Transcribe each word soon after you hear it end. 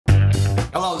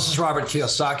Hello, this is Robert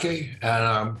Kiyosaki, and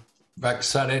I'm very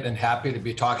excited and happy to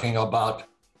be talking about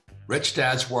Rich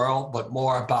Dad's World, but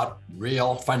more about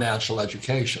real financial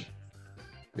education.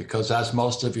 Because as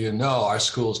most of you know, our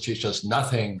schools teach us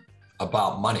nothing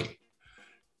about money.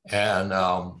 And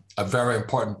a very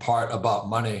important part about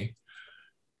money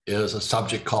is a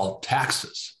subject called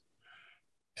taxes.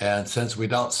 And since we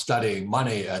don't study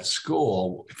money at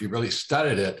school, if you really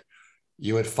studied it,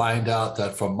 you would find out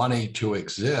that for money to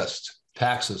exist,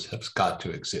 taxes have got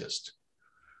to exist.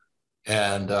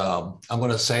 And I'm going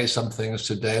to say some things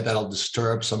today that'll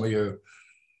disturb some of your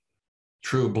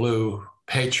true blue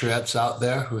patriots out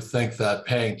there who think that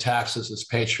paying taxes is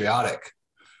patriotic.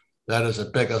 That is the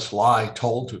biggest lie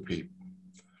told to people.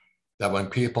 That when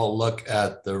people look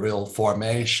at the real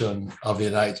formation of the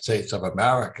United States of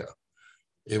America,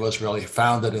 it was really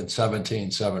founded in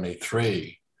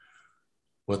 1773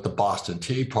 with the Boston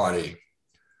Tea Party,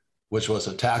 which was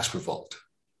a tax revolt.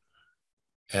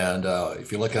 And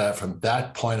if you look at it from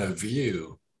that point of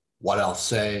view, what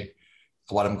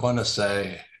I'm going to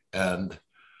say, and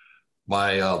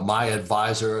my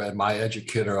advisor and my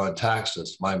educator on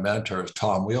taxes, my mentor is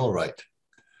Tom Wheelwright.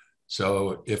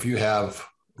 So if you have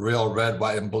real red,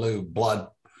 white, and blue blood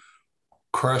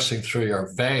coursing through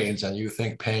your veins and you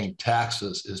think paying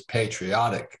taxes is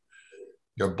patriotic,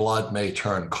 your blood may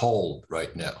turn cold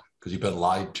right now because you've been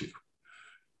lied to.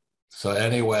 So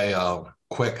anyway,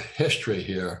 quick history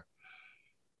here.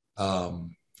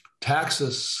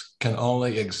 Taxes can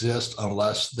only exist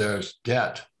unless there's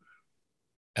debt,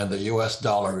 and the US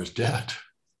dollar is debt.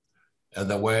 And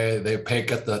the way they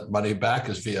get the money back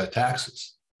is via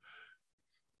taxes.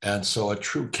 And so a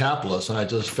true capitalist, and I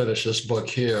just finished this book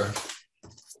here,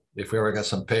 if we ever get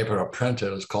some paper to print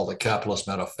it, it's called The Capitalist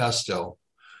Manifesto.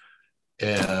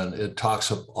 And it talks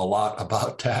a lot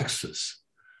about taxes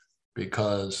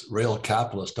because real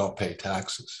capitalists don't pay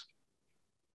taxes.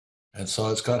 And so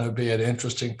it's going to be an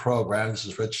interesting program. This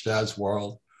is Rich Dad's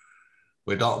World.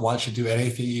 We don't want you to do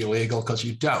anything illegal because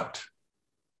you don't.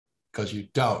 Because you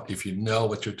don't, if you know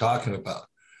what you're talking about.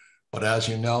 But as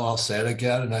you know, I'll say it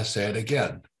again and I say it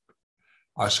again.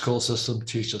 Our school system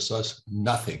teaches us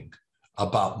nothing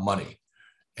about money.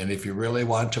 And if you really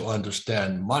want to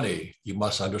understand money, you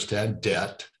must understand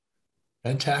debt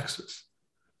and taxes.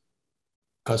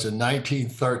 Because in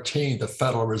 1913, the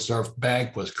Federal Reserve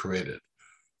Bank was created.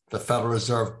 The Federal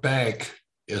Reserve Bank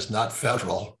is not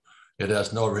federal. It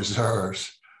has no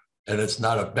reserves, and it's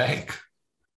not a bank.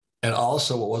 And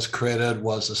also what was created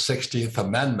was the 16th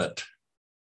Amendment.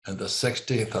 And the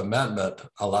 16th Amendment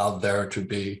allowed there to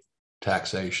be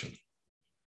taxation.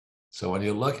 So when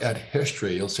you look at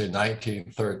history, you'll see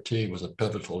 1913 was a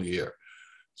pivotal year.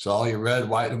 So all you red,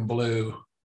 white, and blue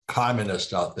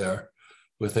communists out there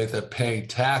who think that paying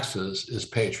taxes is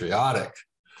patriotic,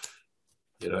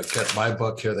 get my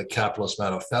book here, The Capitalist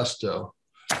Manifesto,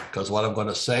 because what I'm going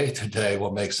to say today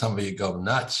will make some of you go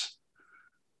nuts,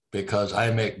 because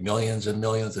I make millions and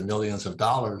millions and millions of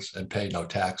dollars and pay no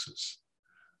taxes.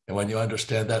 And when you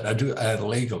understand that, I do it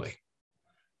legally.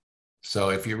 So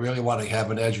if you really want to have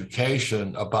an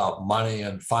education about money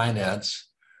and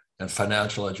finance and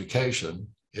financial education,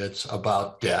 it's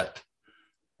about debt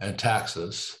and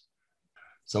taxes.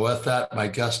 So with that, my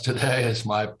guest today is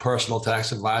my personal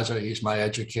tax advisor. He's my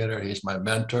educator, he's my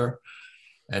mentor,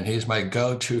 and he's my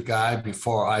go-to guy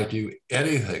before I do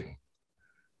anything,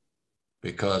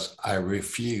 because I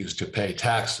refuse to pay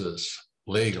taxes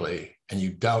legally, and you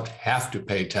don't have to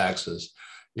pay taxes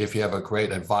if you have a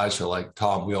great advisor like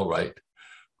Tom Wheelwright,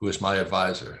 who is my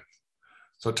advisor.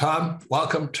 So Tom,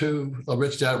 welcome to the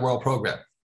Rich Dad World program.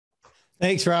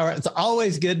 Thanks, Robert. It's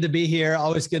always good to be here,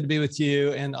 always good to be with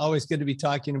you, and always good to be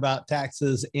talking about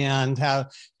taxes and how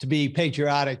to be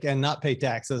patriotic and not pay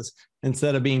taxes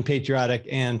instead of being patriotic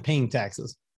and paying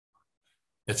taxes.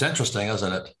 It's interesting,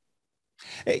 isn't it?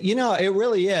 It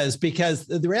really is, because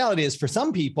the reality is for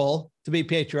some people to be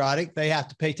patriotic, they have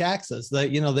to pay taxes. The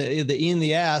E and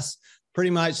the S, pretty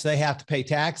much they have to pay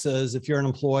taxes. If you're an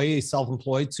employee,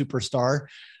 self-employed, superstar,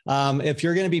 if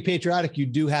you're going to be patriotic, you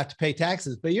do have to pay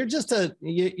taxes, but you're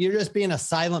just being a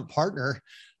silent partner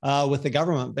with the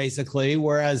government, basically.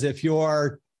 Whereas if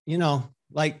you're,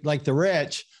 like the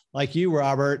rich, like you,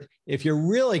 Robert, if you're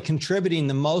really contributing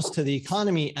the most to the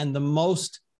economy and the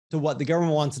most to what the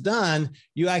government wants done,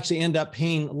 you actually end up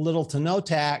paying little to no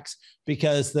tax,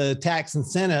 because the tax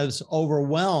incentives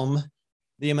overwhelm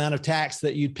the amount of tax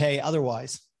that you'd pay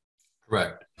otherwise.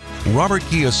 Correct. Robert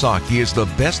Kiyosaki is the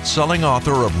best-selling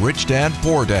author of Rich Dad,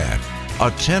 Poor Dad,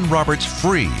 a 10 Roberts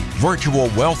free virtual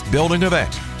wealth building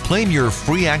event. Claim your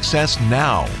free access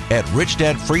now at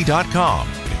richdadfree.com.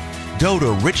 Go to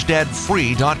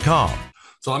richdadfree.com.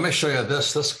 So let me show you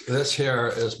this. This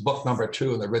here is book number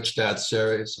 2 in the Rich Dad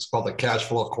series. It's called the Cash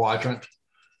Flow Quadrant.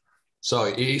 So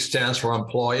E stands for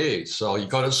employee. So you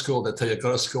go to school, they tell you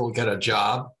go to school, get a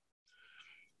job.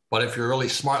 But if you're really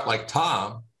smart like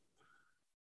Tom,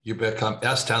 you become,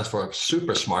 S stands for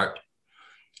super smart.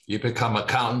 You become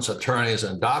accountants, attorneys,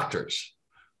 and doctors.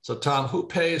 So Tom, who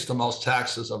pays the most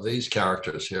taxes of these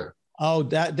characters here? Oh,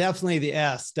 definitely the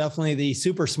S, definitely the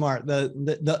super smart.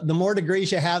 The more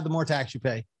degrees you have, the more tax you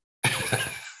pay.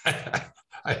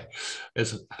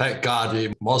 Thank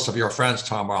God most of your friends,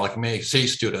 Tom, are like me, C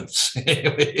students.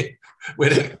 we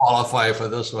didn't qualify for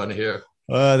this one here.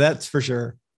 That's for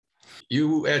sure.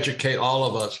 You educate all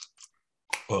of us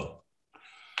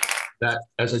that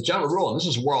as a general rule, and this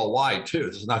is worldwide too,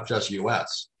 this is not just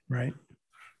US. Right.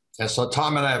 And so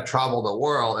Tom and I have traveled the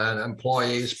world, and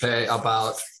employees pay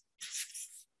about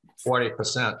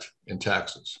 40% in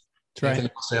taxes. That's right. Anything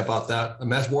you say about that? I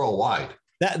mean, that's worldwide.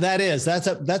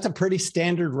 That's a pretty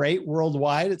standard rate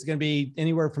worldwide. It's going to be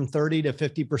anywhere from 30 to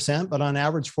 50%, but on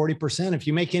average 40%. If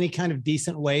you make any kind of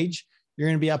decent wage, you're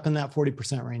going to be up in that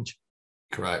 40% range.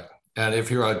 Correct. And if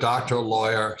you're a doctor,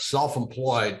 lawyer,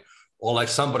 self-employed, or like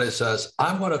somebody says,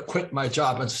 I'm going to quit my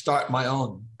job and start my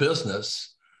own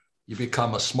business, you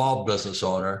become a small business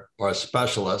owner or a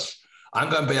specialist.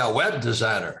 I'm going to be a web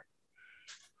designer.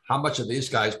 How much do these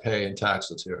guys pay in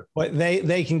taxes here? But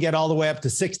they can get all the way up to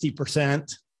 60%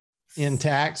 in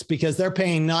tax because they're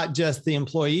paying not just the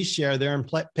employee share, they're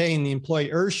paying the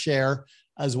employer's share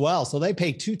as well. So they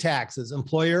pay 2 taxes,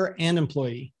 employer and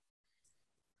employee.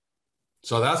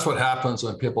 So that's what happens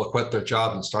when people quit their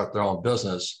job and start their own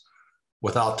business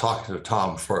without talking to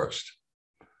Tom first.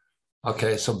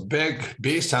 Okay, so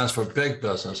B stands for big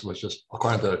business, which is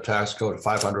according to the tax code,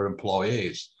 500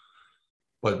 employees.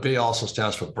 But B also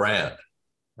stands for brand.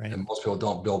 Right. And most people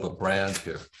don't build a brand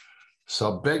here.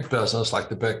 So big business, like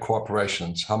the big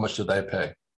corporations, how much do they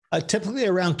pay? Typically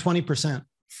around 20%.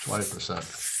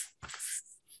 20%.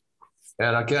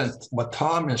 And again, what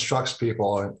Tom instructs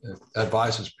people and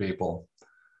advises people,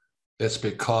 it's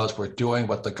because we're doing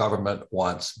what the government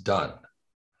wants done.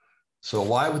 So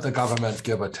why would the government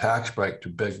give a tax break to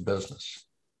big business?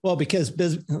 Well, because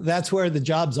that's where the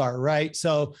jobs are, right?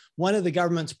 So one of the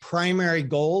government's primary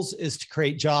goals is to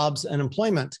create jobs and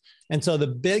employment. And so the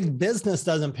big business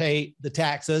doesn't pay the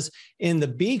taxes. In the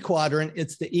B quadrant,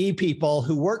 it's the E people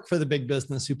who work for the big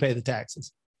business who pay the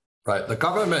taxes. Right. The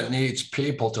government needs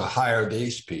people to hire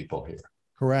these people here.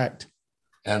 Correct.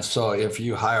 And so if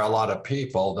you hire a lot of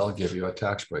people, they'll give you a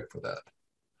tax break for that.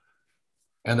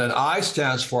 And then I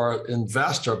stands for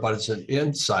investor, but it's an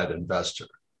inside investor.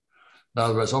 In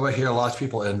other words, over here, lots of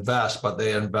people invest, but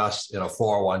they invest in a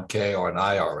 401k or an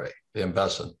IRA. They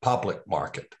invest in public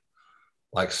market,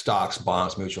 like stocks,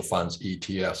 bonds, mutual funds,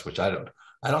 ETFs, which I don't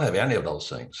have any of those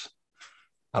things.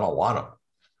 I don't want them.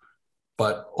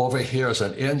 But over here as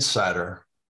an insider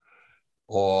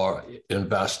or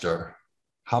investor,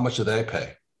 how much do they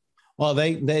pay? Well,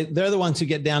 they're the ones who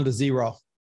get down to zero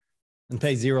and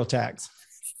pay zero tax.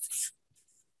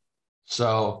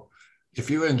 So if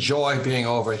you enjoy being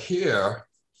over here,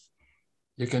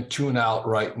 you can tune out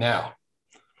right now.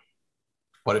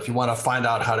 But if you want to find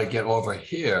out how to get over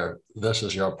here, this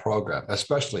is your program,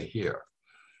 especially here,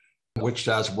 Rich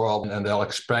Dad's World, and they'll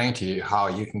explain to you how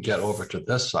you can get over to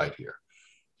this side here,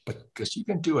 because you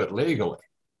can do it legally.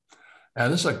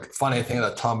 And this is a funny thing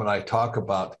that Tom and I talk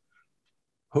about.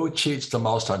 Who cheats the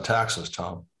most on taxes,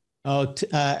 Tom? Oh,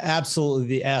 absolutely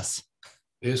the S.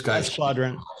 These guys S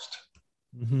quadrant.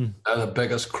 Mm-hmm. They're the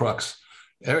biggest crooks.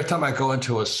 Every time I go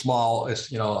into a small, a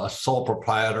sole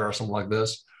proprietor or something like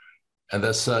this, and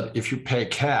they said, if you pay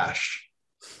cash,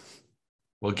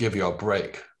 we'll give you a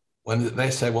break. When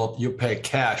they say, well, you pay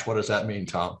cash, what does that mean,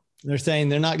 Tom? They're saying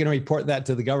they're not going to report that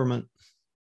to the government.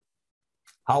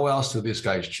 How else do these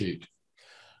guys cheat?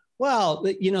 Well,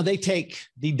 they take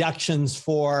deductions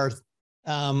for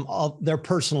all their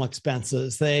personal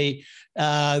expenses. They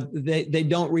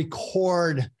don't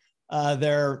record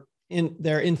their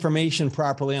information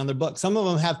properly on their book. Some of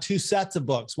them have 2 sets of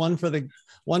books, one for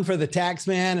the tax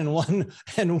man and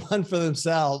one for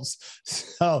themselves.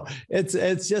 So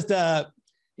it's just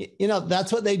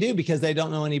that's what they do because they don't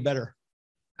know any better.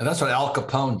 And that's what Al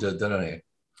Capone did, didn't he?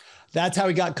 That's how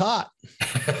he got caught.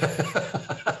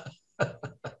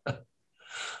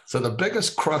 So the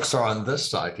biggest crooks are on this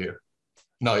side here.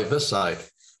 No, this side.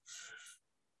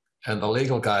 And the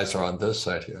legal guys are on this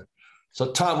side here.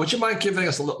 So Tom, would you mind giving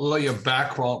us a little of your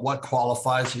background? What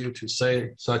qualifies you to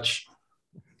say such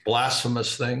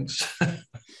blasphemous things?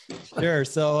 Sure.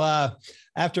 So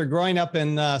after growing up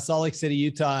in Salt Lake City,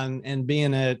 Utah, and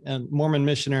being a Mormon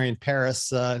missionary in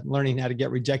Paris, learning how to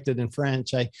get rejected in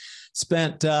French, I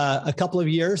spent a couple of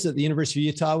years at the University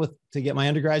of Utah to get my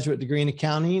undergraduate degree in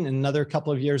accounting, and another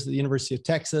couple of years at the University of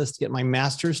Texas to get my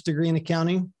master's degree in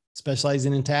accounting,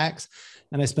 specializing in tax.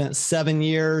 And I spent 7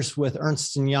 years with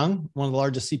Ernst & Young, one of the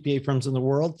largest CPA firms in the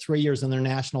world, 3 years in their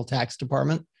national tax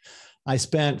department. I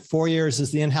spent 4 years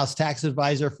as the in-house tax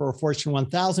advisor for a Fortune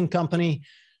 1000 company,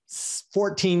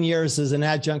 14 years as an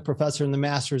adjunct professor in the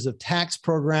Masters of Tax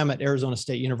program at Arizona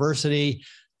State University,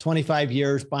 25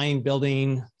 years buying,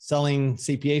 building, selling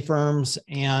CPA firms,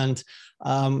 and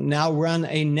now run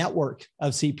a network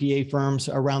of CPA firms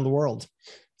around the world.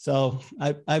 So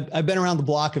I've been around the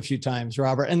block a few times,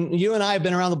 Robert, and you and I have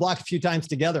been around the block a few times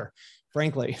together,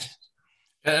 frankly.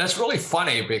 And it's really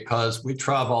funny because we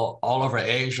travel all over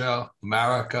Asia,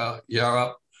 America,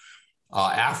 Europe,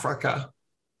 Africa,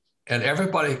 and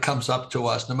everybody comes up to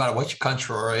us, no matter which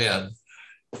country we're in.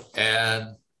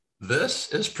 And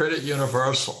this is pretty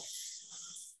universal.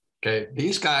 Okay,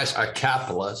 these guys are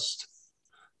capitalists,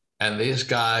 and these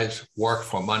guys work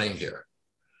for money here.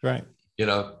 Right. You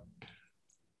know,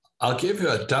 I'll give you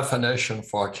a definition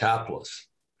for a capitalist.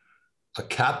 A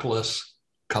capitalist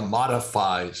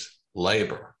commodifies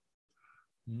labor.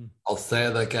 I'll say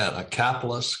it again. A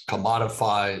capitalist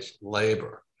commodifies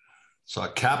labor. So a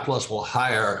capitalist will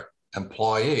hire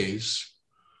employees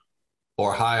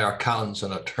or hire accountants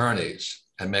and attorneys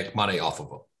and make money off of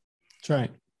them. That's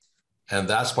right. And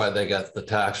that's why they get the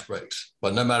tax breaks.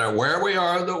 But no matter where we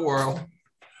are in the world,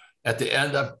 at the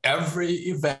end of every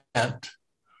event,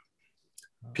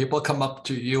 people come up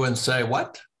to you and say,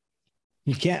 what?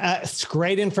 You can't, it's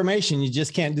great information. You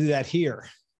just can't do that here.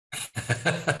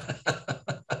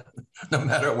 No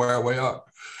matter where we are.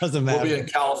 Doesn't matter. We'll be in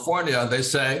California and they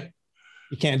say,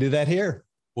 you can't do that here.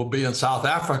 We'll be in South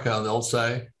Africa and they'll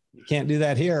say, you can't do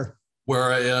that here.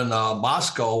 We're in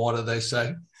Moscow. What do they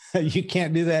say? You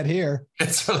can't do that here.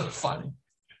 It's really funny.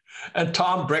 And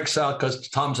Tom breaks out, because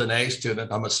Tom's an A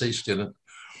student, I'm a C student.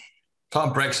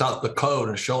 Tom breaks out the code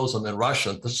and shows them in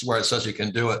Russian. This is where it says you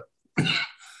can do it.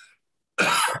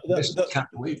 I just can't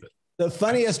believe it. The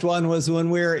funniest one was when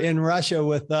we were in Russia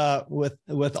with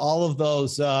all of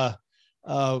those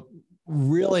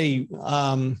really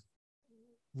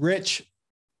rich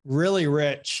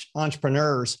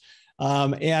entrepreneurs.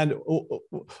 And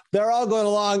they're all going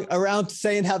along around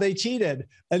saying how they cheated,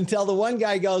 until the one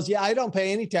guy goes, yeah, I don't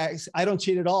pay any tax. I don't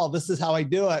cheat at all. This is how I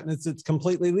do it. And it's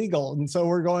completely legal. And so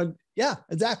we're going, yeah,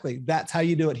 exactly. That's how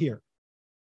you do it here.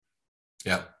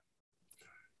 Yeah.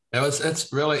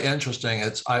 It's really interesting.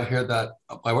 I hear that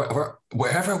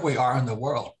wherever we are in the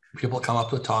world, people come up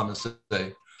to Tom and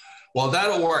say, well,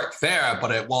 that'll work there,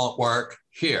 but it won't work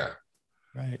here.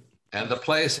 Right. And the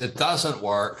place it doesn't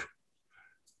work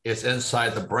is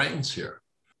inside the brains here.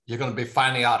 You're going to be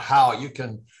finding out how you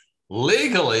can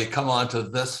legally come onto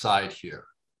this side here.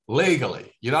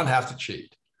 Legally. You don't have to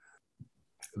cheat.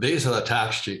 These are the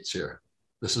tax cheats here.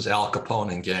 This is Al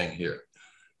Capone and gang here.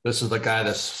 This is the guy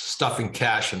that's stuffing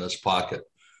cash in his pocket.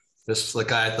 This is the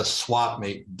guy at the swap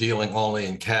meet dealing only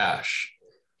in cash.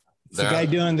 The guy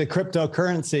doing the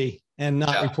cryptocurrency and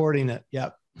not reporting it.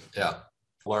 Yep. Yeah.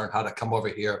 Learn how to come over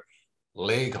here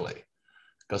legally.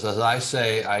 Because as I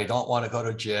say, I don't want to go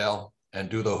to jail and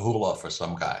do the hula for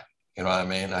some guy. You know what I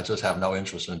mean? I just have no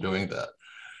interest in doing that.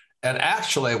 And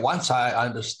actually, once I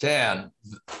understand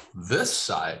this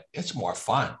side, it's more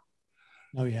fun.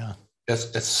 Oh, yeah.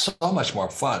 It's so much more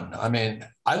fun. I mean,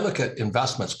 I look at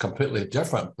investments completely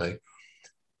differently.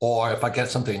 Or if I get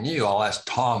something new, I'll ask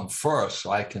Tom first so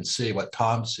I can see what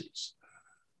Tom sees.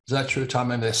 Is that true, Tom?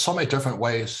 I mean, there's so many different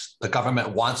ways the government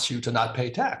wants you to not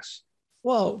pay tax.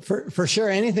 Well, for sure,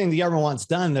 anything the government wants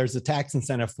done, there's a tax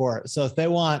incentive for it. So if they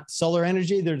want solar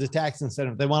energy, there's a tax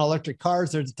incentive. They want electric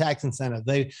cars, there's a tax incentive.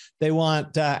 They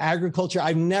want agriculture.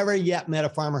 I've never yet met a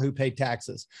farmer who paid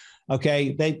taxes.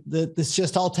 Okay, it's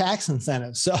just all tax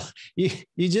incentives. So you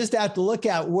just have to look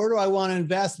at, where do I want to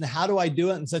invest and how do I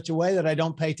do it in such a way that I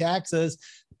don't pay taxes,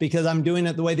 because I'm doing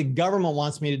it the way the government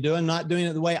wants me to do it, and not doing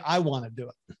it the way I want to do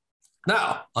it.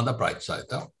 Now, on the bright side,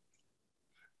 though,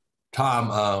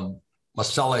 Tom,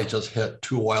 Maselli just hit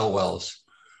 2 oil wells.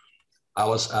 I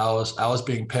was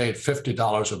being paid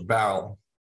 $50 a barrel,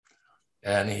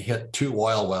 and he hit 2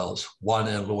 oil wells, one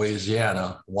in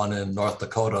Louisiana, one in North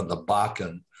Dakota, in the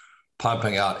Bakken,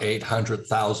 pumping out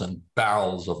 800,000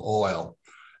 barrels of oil,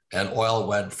 and oil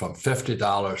went from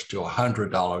 $50 to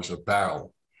 $100 a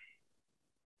barrel.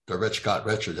 The rich got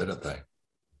richer, didn't they?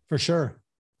 For sure.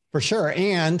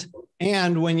 And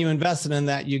when you invested in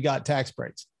that, you got tax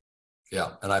breaks.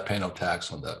 Yeah, and I pay no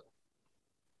tax on that.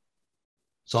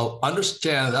 So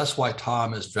understand that's why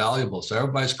Tom is valuable. So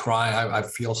everybody's crying. I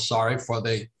feel sorry for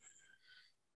the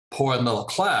poor middle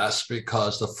class,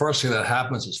 because the first thing that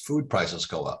happens is food prices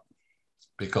go up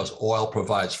because oil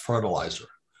provides fertilizer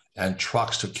and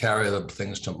trucks to carry the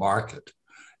things to market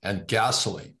and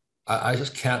gasoline. I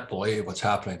just can't believe what's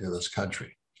happening to this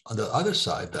country. On the other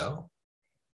side, though,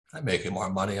 I'm making more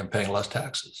money and paying less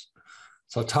taxes.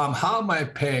 So Tom, how am I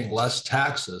paying less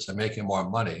taxes and making more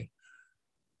money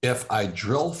if I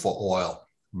drill for oil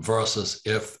versus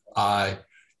if I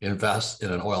invest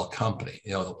in an oil company?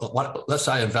 You know, let's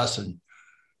say I invest in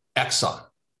Exxon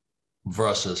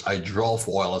versus I drill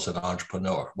for oil as an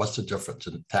entrepreneur. What's the difference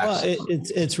in taxes? Well,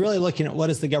 it's really looking at what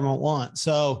does the government want.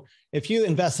 So if you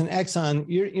invest in Exxon,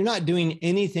 you're not doing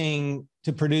anything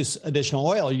to produce additional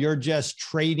oil. You're just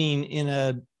trading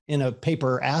in a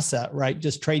paper asset, right?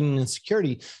 Just trading in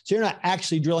security. So you're not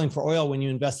actually drilling for oil when you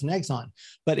invest in Exxon.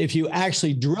 But if you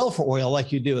actually drill for oil,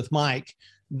 like you do with Mike,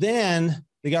 then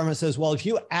the government says, well, if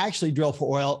you actually drill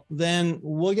for oil, then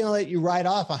we're going to let you write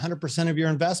off 100% of your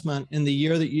investment in the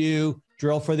year that you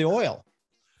drill for the oil.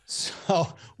 So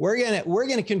we're going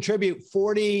to contribute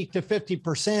 40 to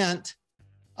 50%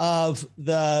 of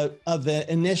the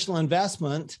initial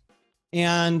investment.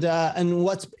 And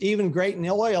what's even great in the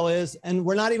oil is, and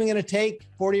we're not even going to take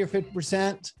 40 or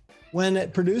 50% when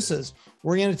it produces.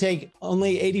 We're going to take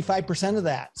only 85% of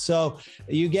that. So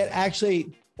you get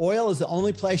actually, oil is the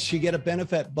only place you get a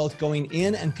benefit both going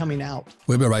in and coming out.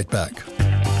 We'll be right back.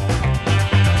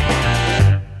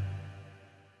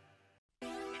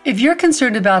 If you're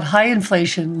concerned about high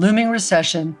inflation, looming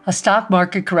recession, a stock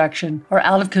market correction, or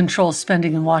out of control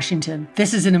spending in Washington,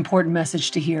 this is an important message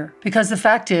to hear. Because the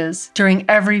fact is, during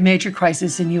every major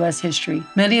crisis in U.S. history,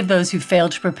 many of those who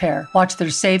failed to prepare watched their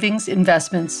savings,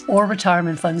 investments, or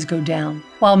retirement funds go down,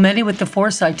 while many with the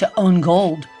foresight to own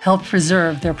gold helped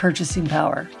preserve their purchasing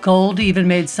power. Gold even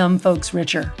made some folks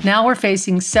richer. Now we're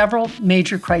facing several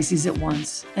major crises at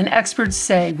once, and experts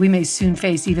say we may soon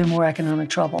face even more economic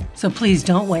trouble. So please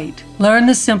don't wait. Learn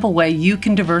the simple way you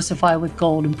can diversify with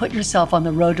gold and put yourself on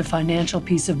the road to financial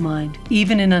peace of mind,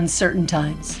 even in uncertain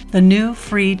times. The new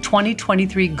free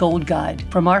 2023 Gold Guide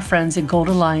from our friends at Gold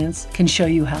Alliance can show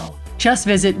you how. Just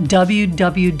visit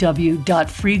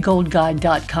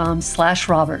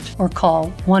www.freegoldguide.com/Robert or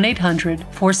call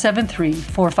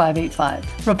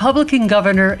 1-800-473-4585. Republican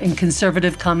Governor and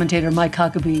conservative commentator Mike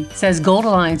Huckabee says Gold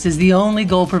Alliance is the only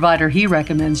gold provider he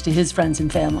recommends to his friends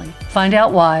and family. Find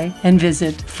out why and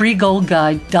visit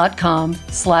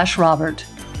freegoldguide.com/Robert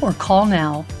or call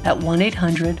now at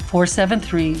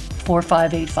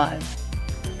 1-800-473-4585.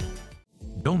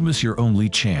 Don't miss your only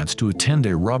chance to attend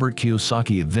a Robert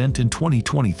Kiyosaki event in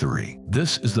 2023.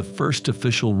 This is the first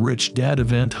official Rich Dad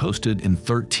event hosted in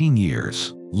 13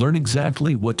 years. Learn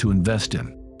exactly what to invest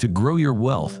in, to grow your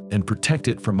wealth and protect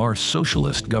it from our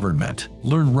socialist government.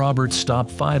 Learn Robert's top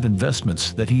 5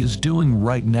 investments that he is doing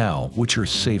right now, which are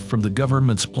safe from the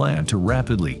government's plan to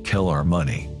rapidly kill our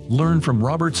money. Learn from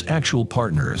Robert's actual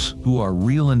partners, who are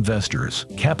real investors,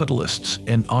 capitalists,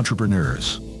 and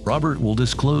entrepreneurs. Robert will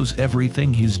disclose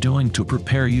everything he's doing to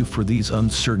prepare you for these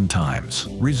uncertain times.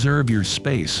 Reserve your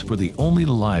space for the only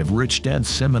live Rich Dad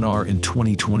seminar in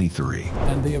 2023.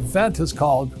 And the event is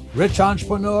called Rich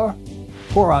Entrepreneur,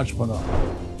 Poor Entrepreneur.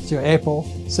 It's here April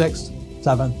 6th,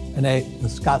 7th, and 8th in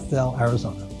Scottsdale,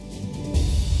 Arizona.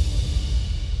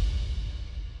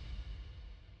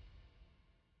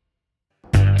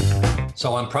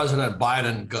 So when President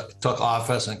Biden took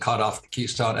office and cut off the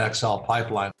Keystone XL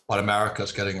pipeline, what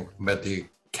America's getting with the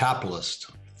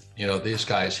capitalist, these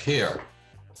guys here,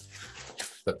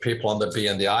 the people on the B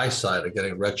and the I side are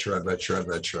getting richer and richer and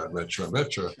richer and richer and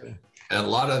richer. And a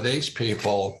lot of these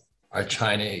people are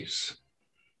Chinese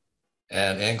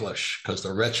and English, because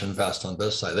the rich invest on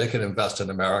this side. They can invest in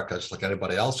America just like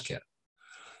anybody else can.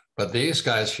 But these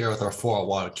guys here with their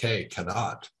 401k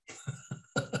cannot.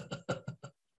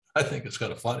 I think it's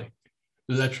kind of funny.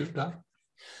 Is that true, Doc?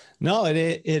 No,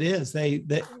 it is.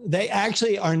 They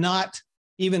actually are not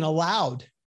even allowed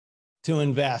to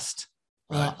invest,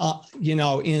 right.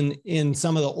 In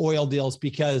some of the oil deals,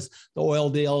 because the oil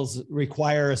deals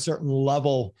require a certain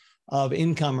level of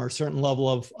income or a certain level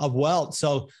of wealth.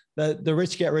 So the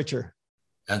rich get richer.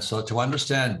 And so to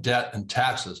understand debt and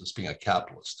taxes is being a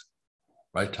capitalist,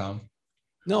 right, Tom?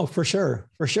 No, for sure.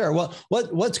 Well,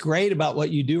 what's great about what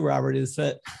you do, Robert, is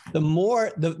that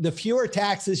the fewer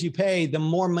taxes you pay, the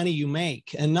more money you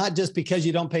make, and not just because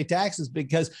you don't pay taxes,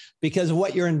 because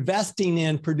what you're investing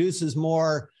in produces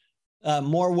more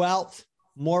wealth,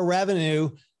 more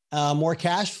revenue, more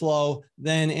cash flow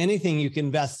than anything you can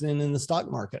invest in the stock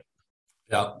market.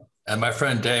 Yeah, And my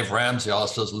friend Dave Ramsey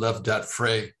also says live debt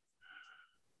free.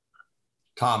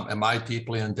 Tom, am I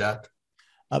deeply in debt?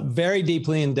 Very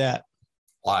deeply in debt.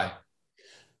 Why?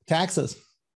 Taxes.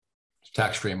 It's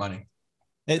tax-free money.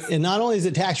 And not only is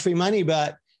it tax-free money,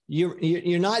 but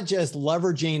you're not just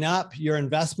leveraging up your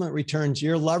investment returns,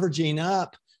 you're leveraging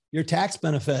up your tax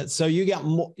benefits. So you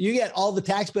get all the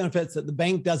tax benefits that the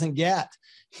bank doesn't get.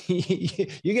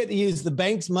 You get to use the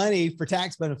bank's money for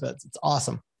tax benefits. It's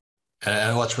awesome.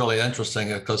 And what's really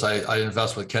interesting, because I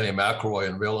invest with Kenny McElroy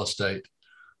in real estate.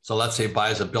 So let's say he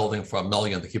buys a building for $1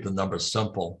 million to keep the numbers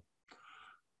simple.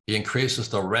 He increases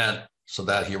the rent so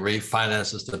that he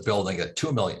refinances the building at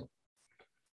 $2 million.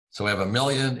 So we have $1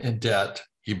 million in debt.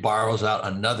 He borrows out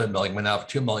another $1 million. We now have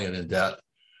 $2 million in debt.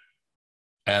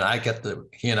 And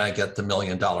he and I get the $1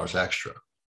 million extra.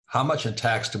 How much in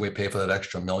tax do we pay for that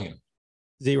extra $1 million?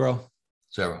 Zero.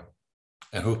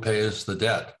 And who pays the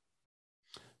debt?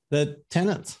 The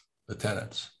tenants. The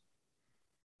tenants.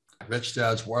 Rich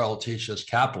Dad's World teaches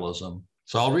capitalism.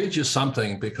 So I'll read you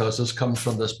something because this comes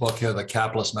from this book here, The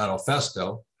Capitalist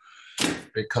Manifesto.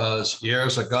 Because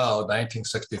years ago,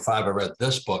 1965, I read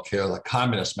this book here, The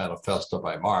Communist Manifesto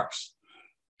by Marx.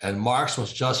 And Marx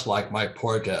was just like my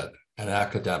poor dad, an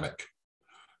academic.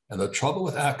 And the trouble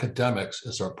with academics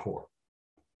is they're poor.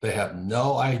 They have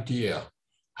no idea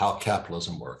how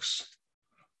capitalism works.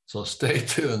 So stay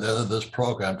tuned at the end of this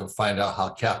program to find out how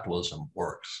capitalism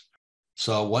works.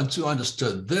 So once you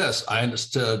understood this, I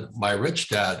understood my rich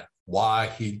dad, why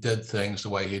he did things the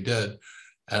way he did.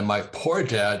 And my poor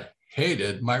dad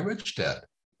hated my rich dad.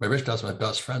 My rich dad's my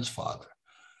best friend's father.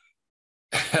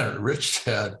 And rich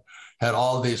dad had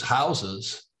all these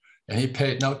houses and he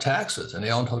paid no taxes and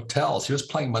he owned hotels. He was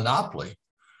playing Monopoly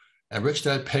and rich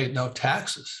dad paid no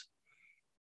taxes.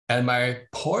 And my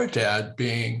poor dad,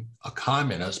 being a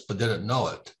communist but didn't know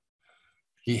it,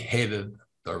 he hated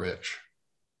the rich.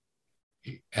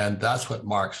 And that's what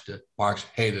Marx did. Marx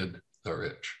hated the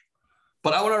rich.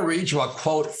 But I want to read you a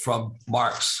quote from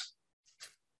Marx.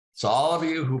 So all of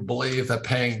you who believe that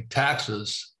paying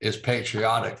taxes is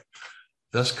patriotic,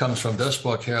 this comes from this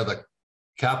book here, The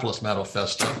Capitalist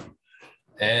Manifesto.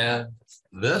 And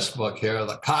this book here,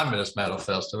 The Communist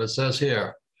Manifesto, it says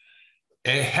here,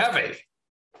 a heavy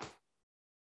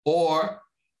or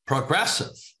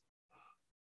progressive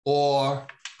or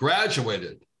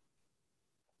graduated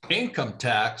income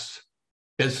tax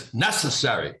is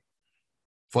necessary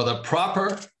for the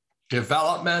proper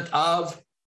development of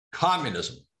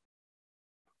communism.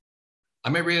 I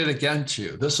may read it again to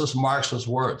you. This is Marx's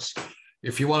words.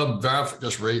 If you want to verify,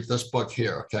 just read this book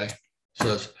here, okay? It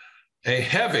says, a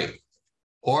heavy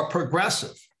or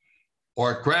progressive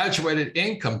or graduated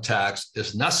income tax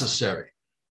is necessary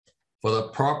for the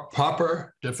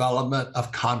proper development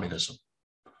of communism.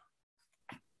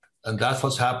 And that's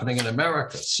what's happening in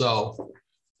America. So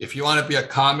if you want to be a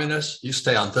communist, you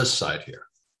stay on this side here.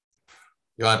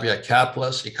 You want to be a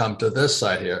capitalist, you come to this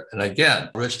side here. And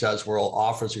again, Rich Dad's World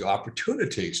offers you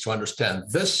opportunities to understand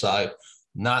this side,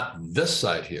 not this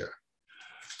side here.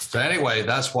 So anyway,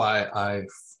 that's why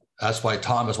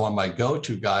Tom is one of my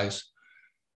go-to guys,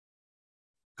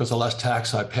 because the less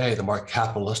tax I pay, the more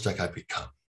capitalistic I become.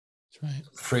 That's right.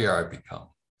 The freer I become.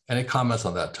 Any comments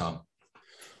on that, Tom?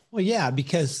 Well, yeah,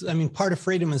 because I mean, part of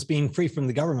freedom is being free from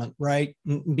the government, right?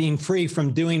 Being free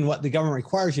from doing what the government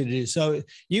requires you to do. So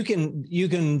you can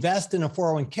invest in a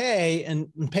 401k and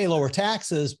pay lower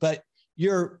taxes, but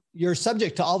you're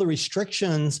subject to all the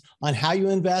restrictions on how you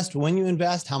invest, when you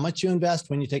invest, how much you invest,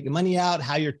 when you take the money out,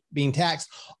 how you're being taxed.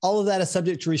 All of that is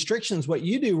subject to restrictions. What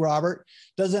you do, Robert,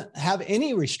 doesn't have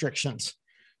any restrictions.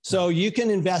 So you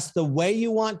can invest the way you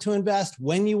want to invest,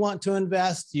 when you want to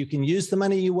invest. You can use the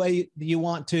money the way you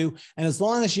want to. And as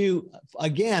long as you,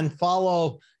 again,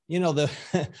 follow, the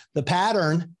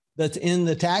pattern that's in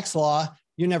the tax law,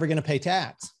 you're never going to pay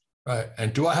tax. Right.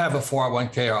 And do I have a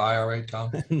 401k or IRA,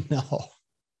 Tom? No.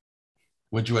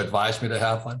 Would you advise me to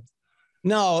have one?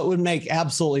 No, it would make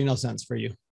absolutely no sense for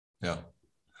you. Yeah,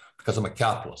 because I'm a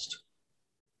capitalist.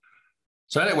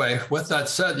 So anyway, with that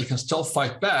said, you can still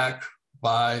fight back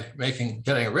by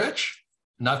getting rich,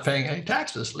 not paying any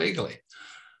taxes legally.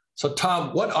 So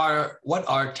Tom, what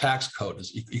are tax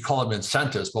codes? You call them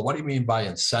incentives, but what do you mean by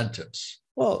incentives?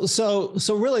 Well, so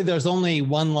really there's only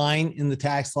one line in the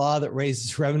tax law that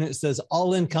raises revenue. It says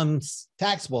all income's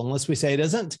taxable unless we say it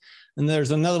isn't. And there's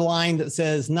another line that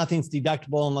says nothing's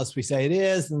deductible unless we say it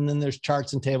is. And then there's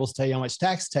charts and tables tell you how much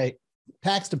tax to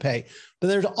pay. But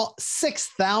there's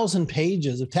 6,000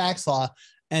 pages of tax law.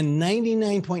 And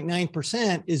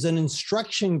 99.9% is an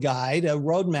instruction guide, a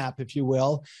roadmap, if you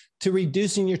will, to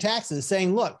reducing your taxes,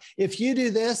 saying, look, if you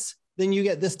do this, then you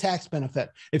get this tax benefit.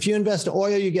 If you invest in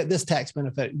oil, you get this tax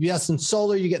benefit. If you invest in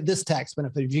solar, you get this tax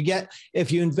benefit.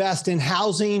 If you invest in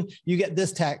housing, you get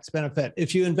this tax benefit.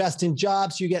 If you invest in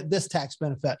jobs, you get this tax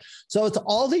benefit. So it's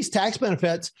all these tax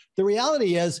benefits. The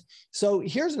reality is, so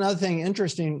here's another thing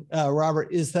interesting,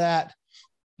 Robert, is that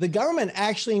the government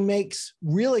actually makes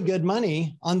really good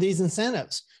money on these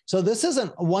incentives. So this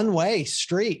isn't a one-way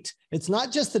street. It's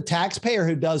not just the taxpayer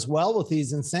who does well with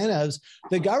these incentives.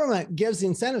 The government gives the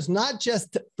incentives not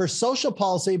just for social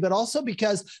policy, but also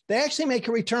because they actually make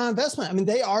a return on investment. I mean,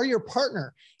 they are your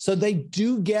partner. So they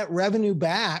do get revenue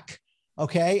back.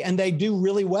 Okay. And they do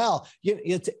really well.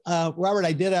 Robert,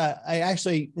 I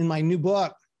actually, in my new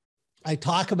book, I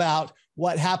talk about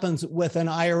what happens with an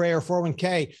IRA or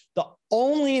 401k. The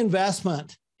only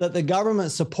investment that the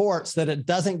government supports that it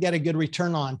doesn't get a good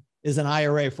return on is an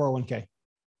IRA 401k.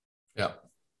 Yeah.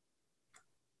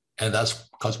 And that's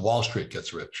because Wall Street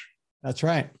gets rich. That's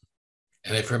right.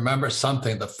 And if you remember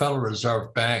something, the Federal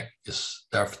Reserve Bank is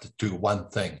there to do one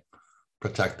thing,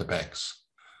 protect the banks.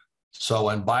 So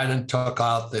when Biden took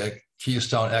out the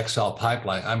Keystone XL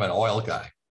pipeline, I'm an oil guy.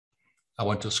 I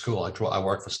went to school. I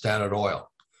worked for Standard Oil.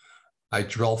 I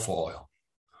drilled for oil.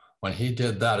 When he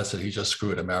did that, I said, he just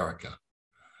screwed America.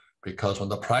 Because when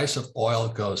the price of oil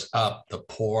goes up, the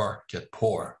poor get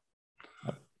poor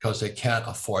because they can't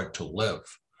afford to live.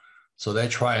 So they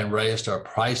try and raise their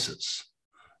prices.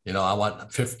 You know, I want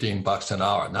 $15 an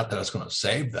hour. Not that it's going to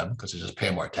save them because they just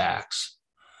pay more tax.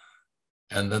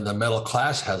 And then the middle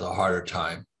class has a harder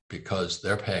time because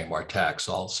they're paying more tax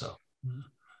also. Mm-hmm.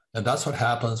 And that's what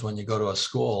happens when you go to a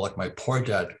school like my poor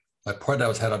dad. My poor dad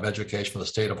was head of education for the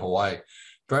state of Hawaii.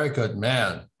 Very good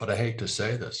man, but I hate to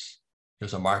say this. He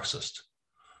was a Marxist.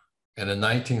 And in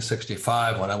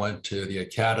 1965, when I went to the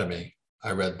academy,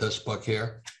 I read this book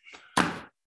here.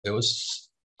 It was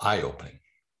eye-opening.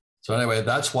 So anyway,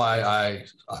 that's why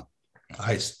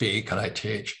I speak and I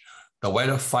teach. The way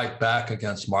to fight back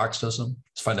against Marxism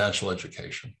is financial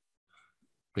education,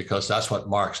 because that's what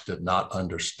Marx did not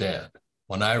understand.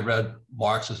 When I read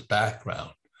Marx's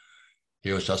background,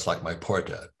 he was just like my poor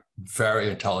dad, very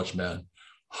intelligent man,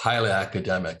 highly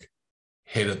academic,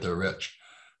 hated the rich,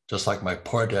 just like my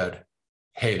poor dad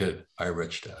hated my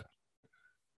rich dad.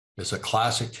 It's a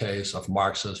classic case of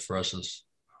Marxist versus,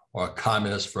 or a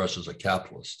communist versus a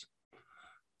capitalist.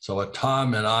 So what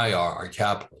Tom and I are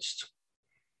capitalists.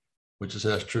 Would you say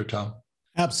that's true, Tom?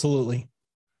 Absolutely.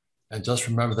 And just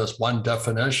remember this one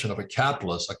definition of a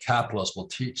capitalist will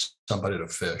teach somebody to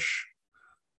fish.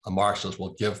 A Marxist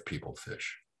will give people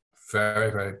fish.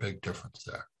 Very, very big difference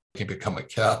there. You can become a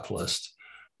capitalist,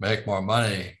 make more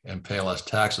money, and pay less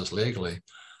taxes legally.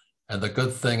 And the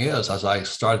good thing is, as I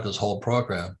started this whole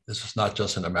program, this is not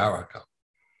just in America.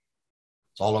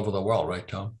 It's all over the world, right,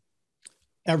 Tom?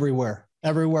 Everywhere.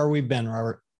 Everywhere we've been,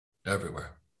 Robert.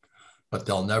 Everywhere. But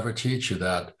they'll never teach you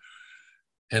that.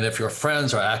 And if your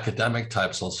friends are academic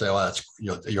types, they'll say, well,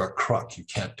 you're a crook. You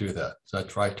can't do that. Is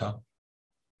that right, Tom?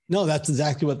 No, that's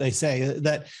exactly what they say.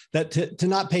 That to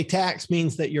not pay tax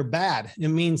means that you're bad. It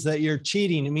means that you're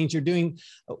cheating. It means you're doing,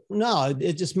 no,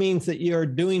 it just means that you're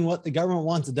doing what the government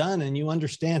wants done and you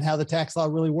understand how the tax law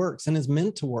really works and is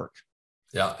meant to work.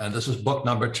 Yeah, and this is book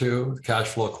number 2, the Cash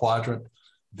Flow Quadrant.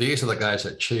 These are the guys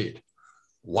that cheat.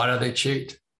 Why do they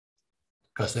cheat?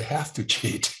 Because they have to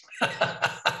cheat.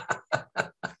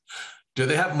 Do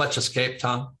they have much escape,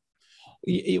 Tom?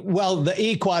 Well, the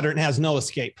E quadrant has no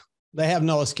escape. They have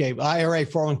no escape. IRA,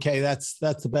 401k,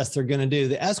 that's the best they're going to do.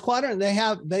 The S quadrant,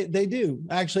 they do.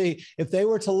 Actually, if they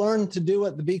were to learn to do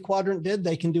what the B quadrant did,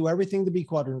 they can do everything the B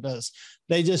quadrant does.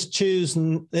 They just choose.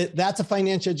 That's a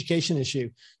financial education issue.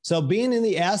 So being in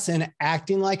the S and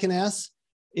acting like an S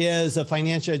is a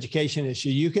financial education issue.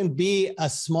 You can be a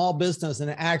small business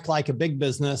and act like a big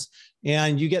business,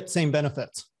 and you get the same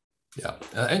benefits. Yeah.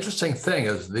 An interesting thing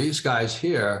is these guys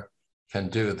here can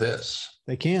do this.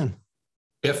 They can.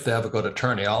 If they have a good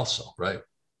attorney also, right?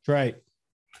 Right.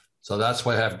 So that's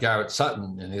why I have Garrett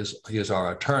Sutton, and he's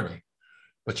our attorney.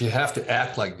 But you have to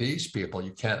act like these people.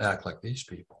 You can't act like these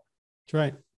people. That's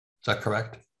right. Is that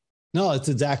correct? No, it's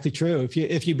exactly true.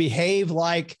 If you behave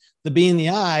like the B and the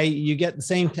I, you get the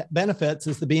same benefits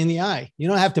as the B and the I. You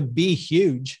don't have to be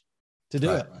huge to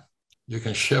do it. You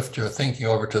can shift your thinking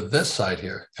over to this side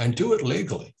here and do it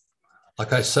legally.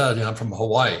 Like I said, I'm from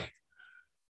Hawaii.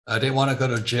 I didn't want to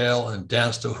go to jail and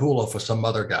dance to hula for some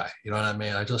other guy. You know what I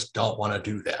mean? I just don't want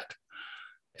to do that.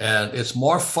 And it's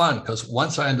more fun because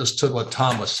once I understood what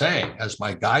Tom was saying as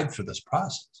my guide through this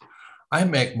process, I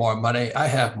make more money. I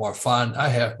have more fun. I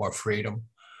have more freedom.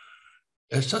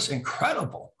 It's just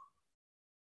incredible.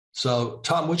 So,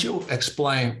 Tom, would you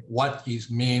explain what you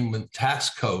mean with tax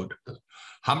code?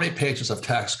 How many pages of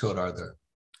tax code are there?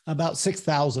 About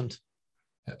 6,000.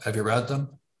 Have you read them?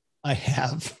 I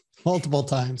have multiple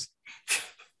times.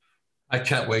 I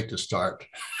can't wait to start.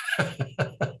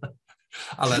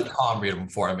 I'll let Tom read them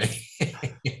for me.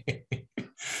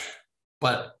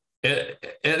 But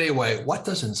anyway, what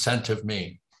does incentive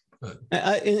mean?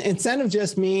 Incentive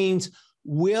just means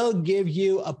we'll give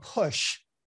you a push,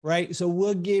 right? So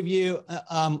we'll give you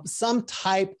some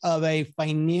type of a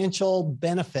financial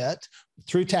benefit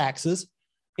through taxes,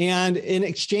 and in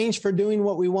exchange for doing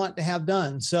what we want to have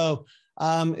done. So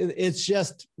it's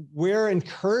just, we're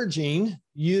encouraging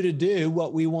you to do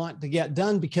what we want to get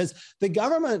done, because the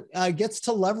government gets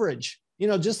to leverage. You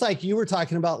know, just like you were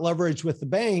talking about leverage with the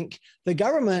bank, the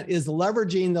government is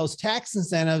leveraging those tax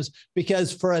incentives,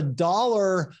 because for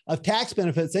 $1 of tax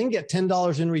benefits, they can get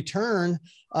 $10 in return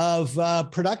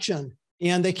of production.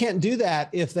 And they can't do that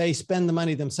if they spend the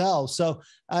money themselves. So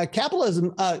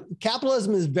capitalism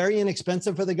is very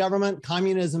inexpensive for the government.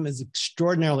 Communism is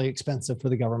extraordinarily expensive for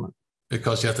the government.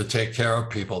 Because you have to take care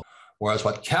of people. Whereas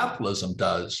what capitalism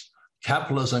does,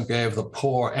 capitalism gave the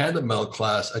poor and the middle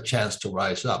class a chance to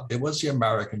rise up. It was the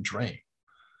American dream.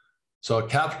 So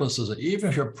capitalism, even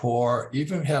if you're poor,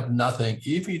 even if you have nothing,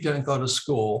 even if you didn't go to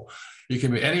school, you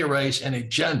can be any race, any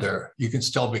gender, you can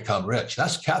still become rich.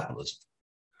 That's capitalism,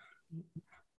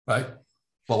 right?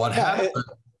 But what happened?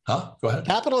 Go ahead.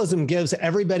 Capitalism gives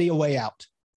everybody a way out.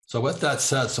 So with that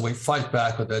said, so we fight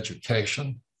back with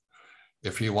education.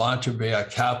 If you want to be a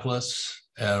capitalist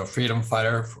and a freedom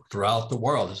fighter throughout the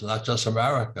world, it's not just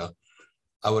America,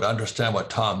 I would understand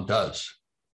what Tom does,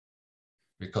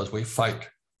 because we fight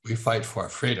for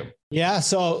freedom. Yeah.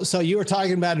 So you were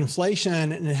talking about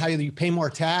inflation and how you pay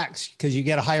more tax because you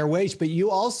get a higher wage, but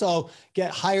you also get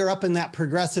higher up in that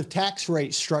progressive tax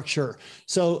rate structure.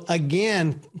 So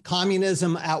again,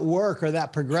 communism at work, or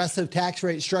that progressive tax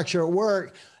rate structure at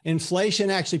work,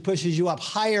 inflation actually pushes you up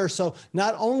higher. So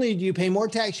not only do you pay more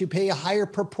tax, you pay a higher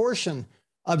proportion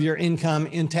of your income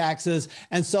in taxes.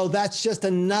 And so that's just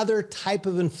another type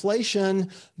of inflation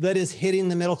that is hitting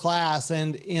the middle class.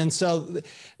 And so,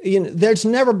 you know, there's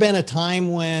never been a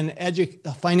time when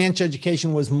financial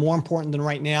education was more important than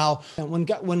right now. And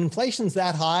when inflation's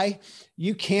that high,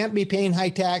 you can't be paying high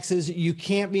taxes. You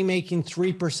can't be making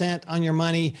 3% on your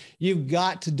money. You've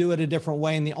got to do it a different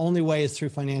way. And the only way is through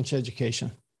financial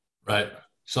education. Right.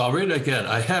 So I'll read it again.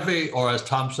 A heavy, or as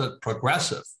Tom said,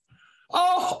 progressive.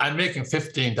 Oh, I'm making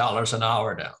 $15 an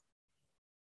hour now.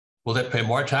 Will they pay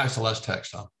more tax or less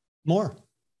tax, Tom? More.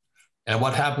 And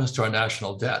what happens to our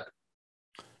national debt?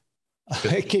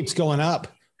 It keeps going up.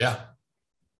 Yeah.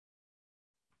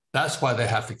 That's why they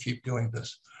have to keep doing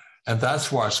this. And that's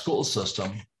why our school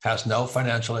system has no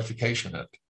financial education in it.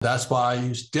 That's why I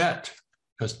use debt,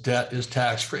 because debt is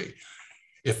tax-free.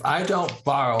 If I don't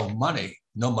borrow money,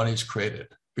 no money's created,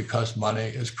 because money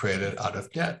is created out of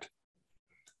debt.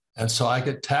 And so I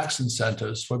get tax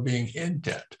incentives for being in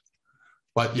debt.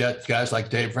 But yet guys like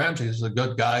Dave Ramsey, he's a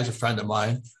good guy, he's a friend of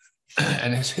mine.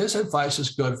 And his advice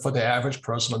is good for the average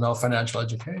person with no financial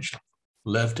education.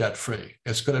 Live debt-free.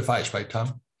 It's good advice, right,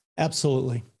 Tom?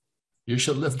 Absolutely. You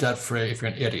should live debt-free if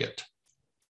you're an idiot.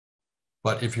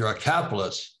 But if you're a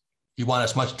capitalist, you want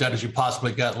as much debt as you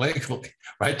possibly get legally,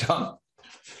 right, Tom?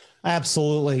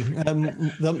 Absolutely.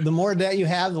 The more debt you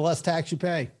have, the less tax you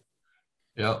pay.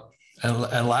 Yeah.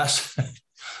 And last,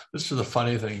 this is a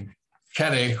funny thing.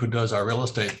 Kenny, who does our real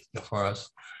estate for us,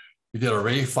 he did a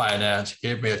refinance. He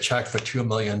gave me a check for $2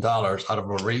 million out of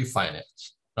a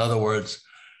refinance. In other words,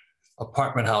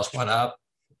 apartment house went up.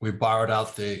 We borrowed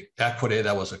out the equity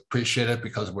that was appreciated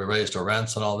because we raised the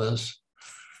rents and all this.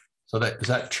 So is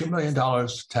that $2 million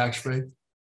tax-free?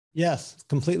 Yes,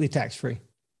 completely tax-free.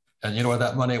 And you know where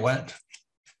that money went?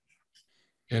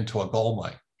 Into a gold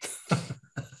mine.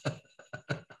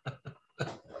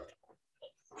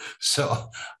 So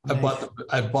nice.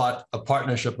 I bought a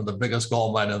partnership with the biggest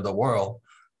gold mine in the world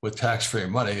with tax-free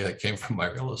money that came from my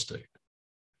real estate.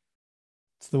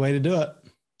 It's the way to do it.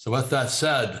 So with that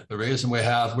said, the reason we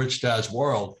have Rich Dad's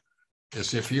World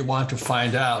is if you want to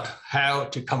find out how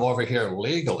to come over here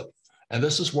legally, and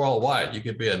this is worldwide. You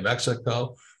could be in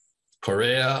Mexico,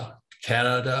 Korea,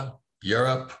 Canada,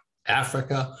 Europe,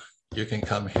 Africa, you can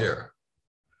come here.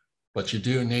 But you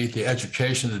do need the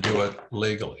education to do it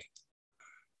legally.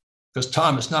 Because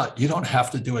Tom, you don't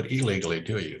have to do it illegally,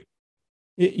 do you?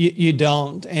 You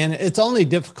don't. And it's only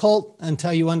difficult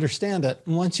until you understand it.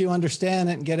 And once you understand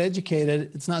it and get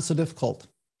educated, it's not so difficult.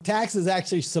 Taxes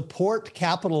actually support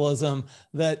capitalism,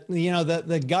 that, you know,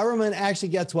 the government actually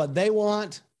gets what they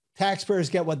want. Taxpayers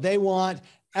get what they want.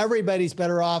 everybody's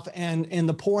better off, and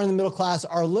the poor and the middle class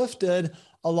are lifted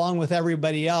along with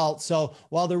everybody else. So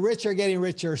while the rich are getting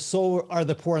richer, so are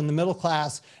the poor and the middle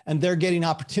class, and they're getting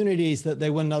opportunities that they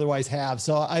wouldn't otherwise have.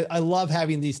 So I love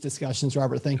having these discussions,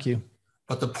 Robert. Thank you.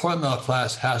 But the poor and middle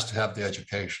class has to have the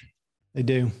education. They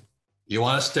do. You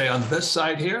want to stay on this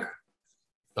side here,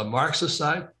 the Marxist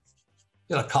side,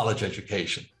 get a college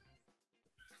education.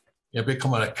 You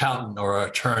become an accountant or an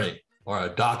attorney or a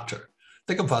doctor.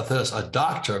 Think about this. A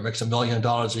doctor makes $1 million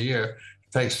a year,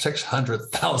 pays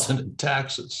 $600,000 in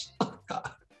taxes. Oh,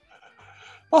 God.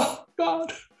 Oh,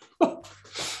 God.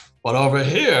 But over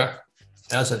here,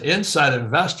 as an inside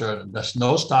investor, there's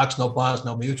no stocks, no bonds,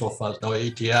 no mutual funds, no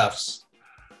ETFs,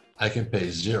 I can pay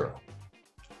zero.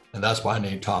 And that's why I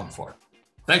need Tom for it.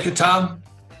 Thank you, Tom.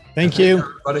 Thank you,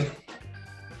 everybody,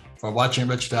 for watching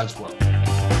Rich Dad's World.